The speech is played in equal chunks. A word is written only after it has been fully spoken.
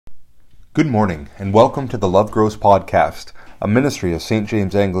Good morning, and welcome to the Love Grows Podcast, a ministry of St.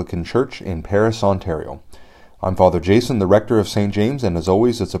 James Anglican Church in Paris, Ontario. I'm Father Jason, the rector of St. James, and as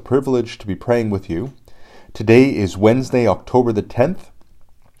always, it's a privilege to be praying with you. Today is Wednesday, October the 10th.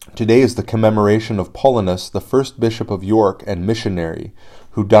 Today is the commemoration of Paulinus, the first Bishop of York and missionary,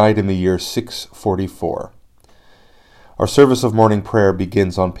 who died in the year 644. Our service of morning prayer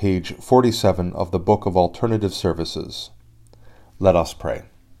begins on page 47 of the Book of Alternative Services. Let us pray.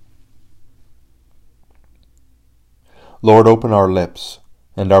 Lord, open our lips,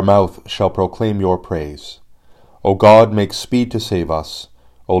 and our mouth shall proclaim your praise. O God, make speed to save us.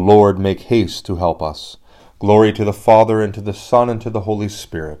 O Lord, make haste to help us. Glory to the Father, and to the Son, and to the Holy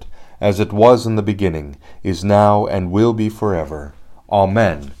Spirit, as it was in the beginning, is now, and will be forever.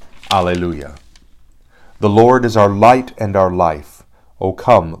 Amen. Alleluia. The Lord is our light and our life. O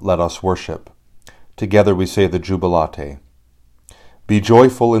come, let us worship. Together we say the Jubilate. Be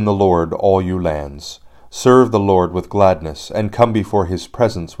joyful in the Lord, all you lands. Serve the Lord with gladness, and come before his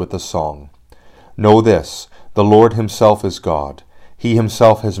presence with a song. Know this, the Lord himself is God. He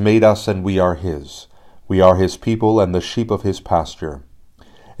himself has made us, and we are his. We are his people, and the sheep of his pasture.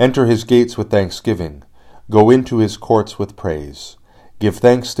 Enter his gates with thanksgiving. Go into his courts with praise. Give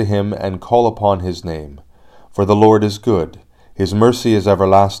thanks to him, and call upon his name. For the Lord is good. His mercy is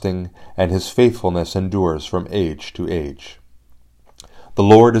everlasting, and his faithfulness endures from age to age. The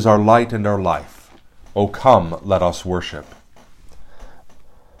Lord is our light and our life. O come, let us worship.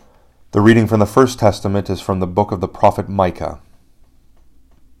 The reading from the First Testament is from the book of the prophet Micah.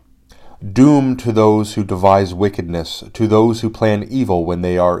 Doom to those who devise wickedness, to those who plan evil when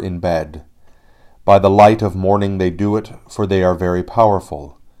they are in bed. By the light of morning they do it, for they are very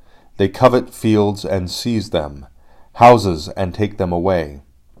powerful. They covet fields and seize them, houses and take them away.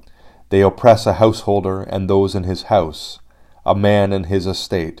 They oppress a householder and those in his house, a man in his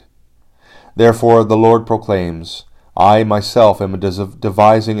estate. Therefore the Lord proclaims, I myself am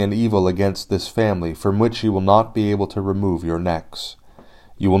devising an evil against this family, from which you will not be able to remove your necks.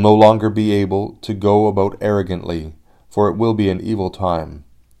 You will no longer be able to go about arrogantly, for it will be an evil time.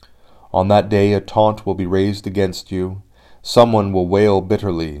 On that day a taunt will be raised against you. Someone will wail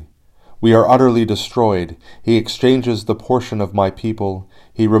bitterly. We are utterly destroyed. He exchanges the portion of my people.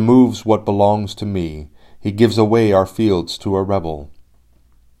 He removes what belongs to me. He gives away our fields to a rebel.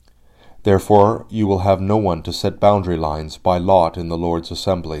 Therefore you will have no one to set boundary lines by lot in the Lord's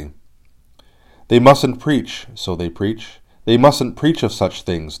assembly. They mustn't preach, so they preach. They mustn't preach of such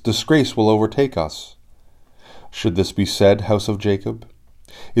things. Disgrace will overtake us. Should this be said, house of Jacob?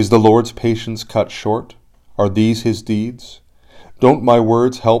 Is the Lord's patience cut short? Are these his deeds? Don't my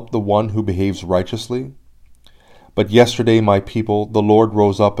words help the one who behaves righteously? But yesterday, my people, the Lord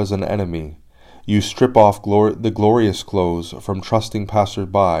rose up as an enemy. You strip off the glorious clothes from trusting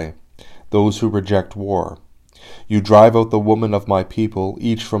passers-by, those who reject war. You drive out the woman of my people,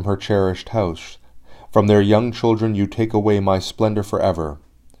 each from her cherished house. From their young children you take away my splendor forever.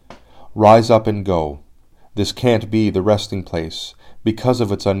 Rise up and go. This can't be the resting place, because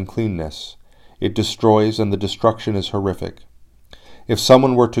of its uncleanness. It destroys, and the destruction is horrific. If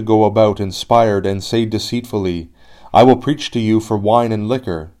someone were to go about inspired and say deceitfully, I will preach to you for wine and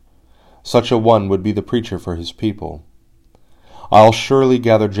liquor, such a one would be the preacher for his people. I'll surely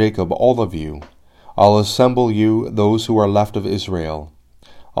gather Jacob, all of you. I'll assemble you, those who are left of Israel.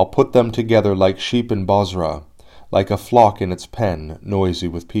 I'll put them together like sheep in Bozrah, like a flock in its pen, noisy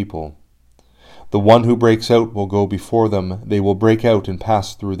with people. The one who breaks out will go before them. They will break out and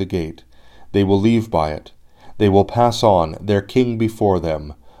pass through the gate. They will leave by it. They will pass on, their king before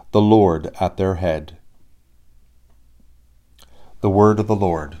them, the Lord at their head. The word of the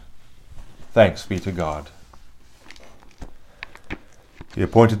Lord. Thanks be to God. The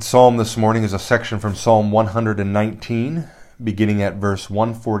appointed psalm this morning is a section from Psalm 119, beginning at verse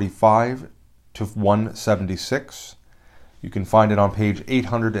 145 to 176. You can find it on page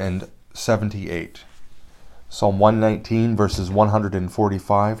 878. Psalm 119, verses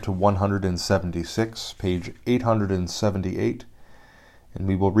 145 to 176, page 878, and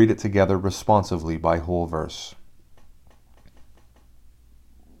we will read it together responsively by whole verse.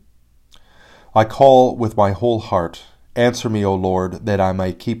 I call with my whole heart. Answer me, O Lord, that I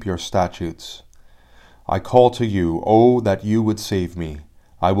may keep your statutes. I call to you, O that you would save me.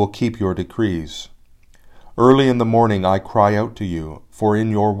 I will keep your decrees. Early in the morning I cry out to you, for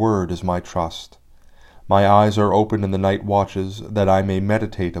in your word is my trust. My eyes are open in the night watches, that I may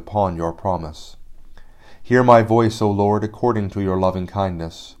meditate upon your promise. Hear my voice, O Lord, according to your loving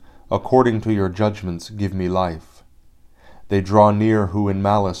kindness. According to your judgments give me life. They draw near who in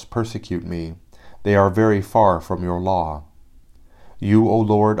malice persecute me. They are very far from your law. You, O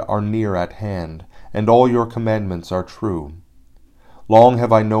Lord, are near at hand, and all your commandments are true. Long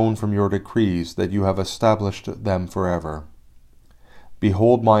have I known from your decrees that you have established them forever.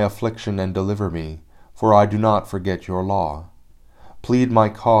 Behold my affliction and deliver me, for I do not forget your law. Plead my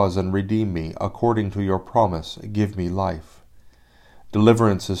cause and redeem me, according to your promise, give me life.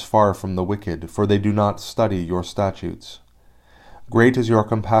 Deliverance is far from the wicked, for they do not study your statutes. Great is your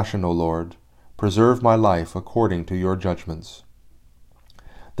compassion, O Lord. Preserve my life according to your judgments.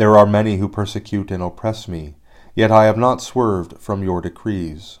 There are many who persecute and oppress me, yet I have not swerved from your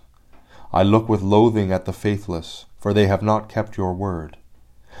decrees. I look with loathing at the faithless, for they have not kept your word.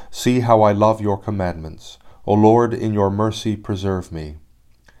 See how I love your commandments. O Lord, in your mercy preserve me.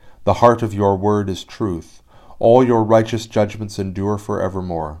 The heart of your word is truth. All your righteous judgments endure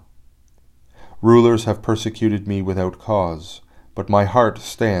forevermore. Rulers have persecuted me without cause, but my heart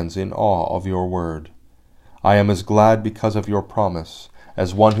stands in awe of your word. I am as glad because of your promise,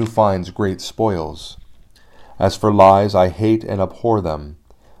 as one who finds great spoils. As for lies, I hate and abhor them,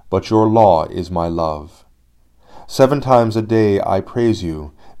 but your law is my love. 7 times a day I praise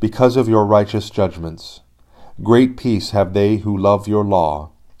you, because of your righteous judgments. Great peace have they who love your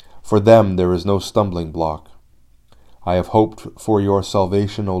law. For them there is no stumbling block. I have hoped for your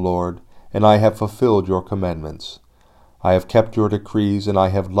salvation, O Lord, and I have fulfilled your commandments. I have kept your decrees, and I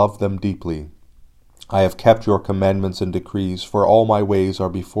have loved them deeply. I have kept your commandments and decrees, for all my ways are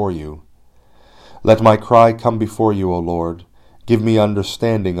before you. Let my cry come before you, O Lord. Give me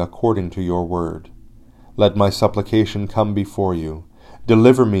understanding according to your word. Let my supplication come before you.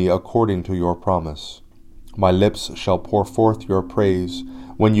 Deliver me according to your promise. My lips shall pour forth your praise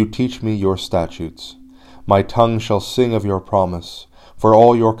when you teach me your statutes. My tongue shall sing of your promise, for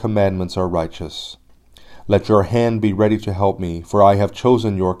all your commandments are righteous. Let your hand be ready to help me, for I have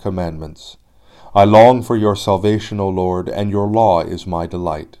chosen your commandments. I long for your salvation, O Lord, and your law is my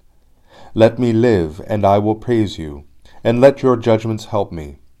delight. Let me live, and I will praise you, and let your judgments help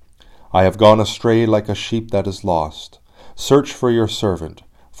me. I have gone astray like a sheep that is lost. Search for your servant,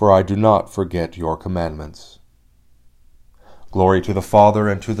 for I do not forget your commandments. Glory to the Father,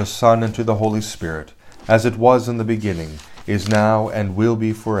 and to the Son, and to the Holy Spirit, as it was in the beginning, is now, and will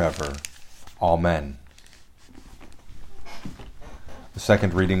be forever. Amen. The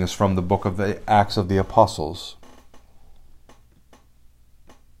second reading is from the book of the Acts of the Apostles.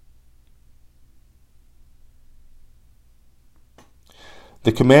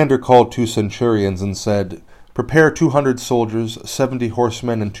 The commander called 2 centurions and said, Prepare 200 soldiers, 70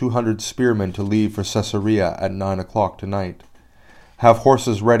 horsemen, and 200 spearmen to leave for Caesarea at 9 o'clock tonight. Have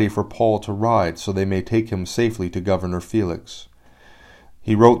horses ready for Paul to ride, so they may take him safely to Governor Felix.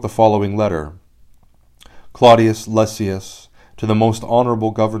 He wrote the following letter. Claudius Lysias, to the most honorable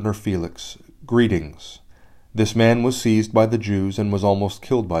Governor Felix, greetings. This man was seized by the Jews and was almost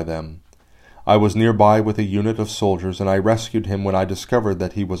killed by them. I was nearby with a unit of soldiers, and I rescued him when I discovered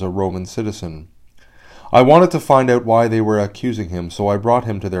that he was a Roman citizen. I wanted to find out why they were accusing him, so I brought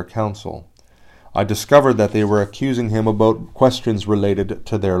him to their council. I discovered that they were accusing him about questions related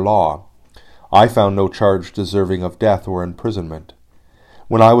to their law. I found no charge deserving of death or imprisonment.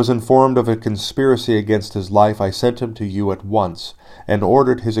 When I was informed of a conspiracy against his life, I sent him to you at once, and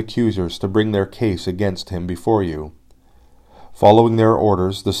ordered his accusers to bring their case against him before you. Following their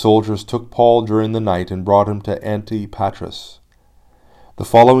orders, the soldiers took Paul during the night and brought him to Antipatris. The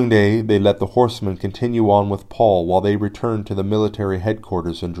following day they let the horsemen continue on with Paul while they returned to the military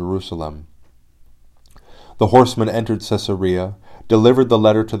headquarters in Jerusalem. The horsemen entered Caesarea, delivered the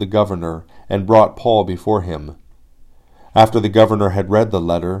letter to the governor, and brought Paul before him. After the governor had read the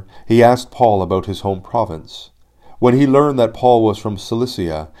letter, he asked Paul about his home province. When he learned that Paul was from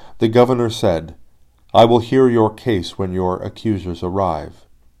Cilicia, the governor said, I will hear your case when your accusers arrive.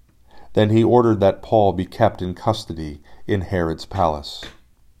 Then he ordered that Paul be kept in custody in Herod's palace.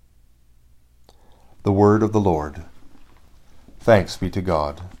 The word of the Lord. Thanks be to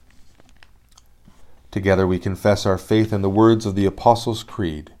God. Together we confess our faith in the words of the Apostles'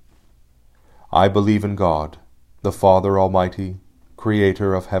 Creed. I believe in God, the Father Almighty,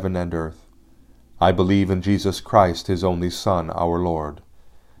 Creator of heaven and earth. I believe in Jesus Christ, his only Son, our Lord.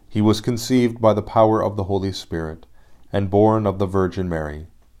 He was conceived by the power of the Holy Spirit, and born of the Virgin Mary.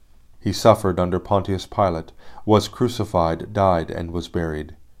 He suffered under Pontius Pilate, was crucified, died, and was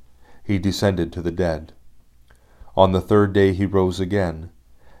buried. He descended to the dead. On the 3rd day he rose again.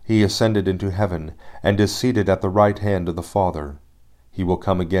 He ascended into heaven, and is seated at the right hand of the Father. He will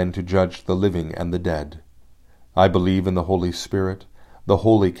come again to judge the living and the dead. I believe in the Holy Spirit, the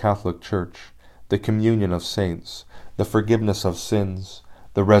Holy Catholic Church, the communion of saints, the forgiveness of sins,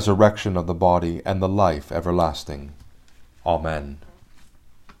 the resurrection of the body, and the life everlasting. Amen.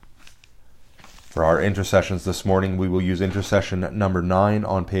 For our intercessions this morning, we will use intercession number 9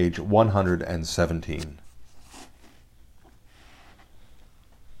 on page 117.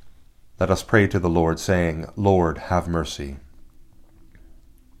 Let us pray to the Lord, saying, Lord, have mercy.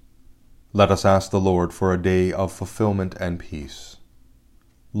 Let us ask the Lord for a day of fulfillment and peace.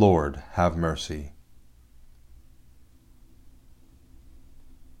 Lord, have mercy.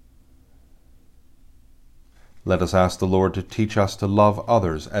 Let us ask the Lord to teach us to love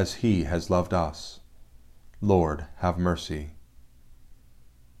others as He has loved us. Lord, have mercy.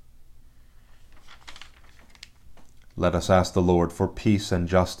 Let us ask the Lord for peace and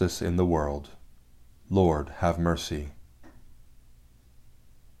justice in the world. Lord, have mercy.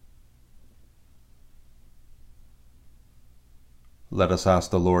 Let us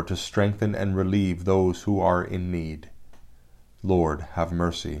ask the Lord to strengthen and relieve those who are in need. Lord, have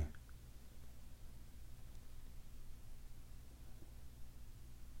mercy.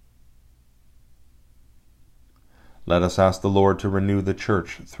 Let us ask the Lord to renew the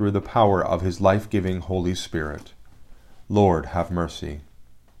Church through the power of His life-giving Holy Spirit. Lord, have mercy.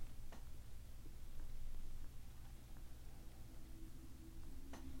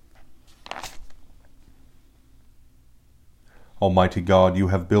 Almighty God, you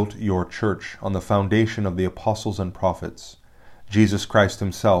have built your Church on the foundation of the apostles and prophets, Jesus Christ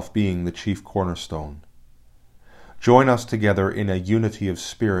Himself being the chief cornerstone. Join us together in a unity of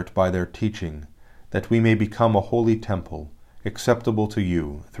spirit by their teaching, that we may become a holy temple, acceptable to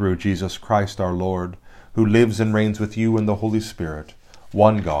you, through Jesus Christ our Lord, who lives and reigns with you in the Holy Spirit,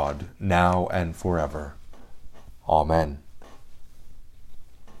 one God, now and forever. Amen.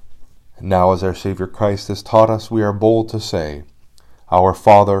 And now, as our Saviour Christ has taught us, we are bold to say, Our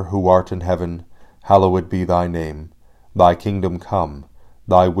Father, who art in heaven, hallowed be thy name. Thy kingdom come,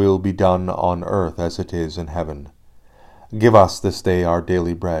 thy will be done on earth as it is in heaven. Give us this day our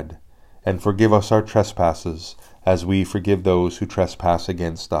daily bread, and forgive us our trespasses, as we forgive those who trespass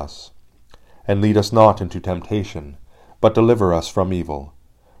against us. And lead us not into temptation, but deliver us from evil.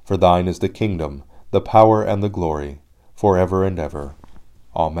 For thine is the kingdom, the power, and the glory, for ever and ever.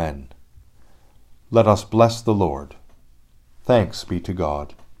 Amen. Let us bless the Lord. Thanks be to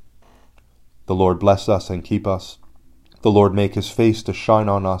God. The Lord bless us and keep us. The Lord make His face to shine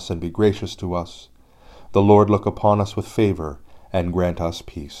on us and be gracious to us. The Lord look upon us with favor and grant us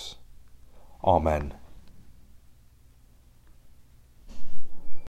peace. Amen.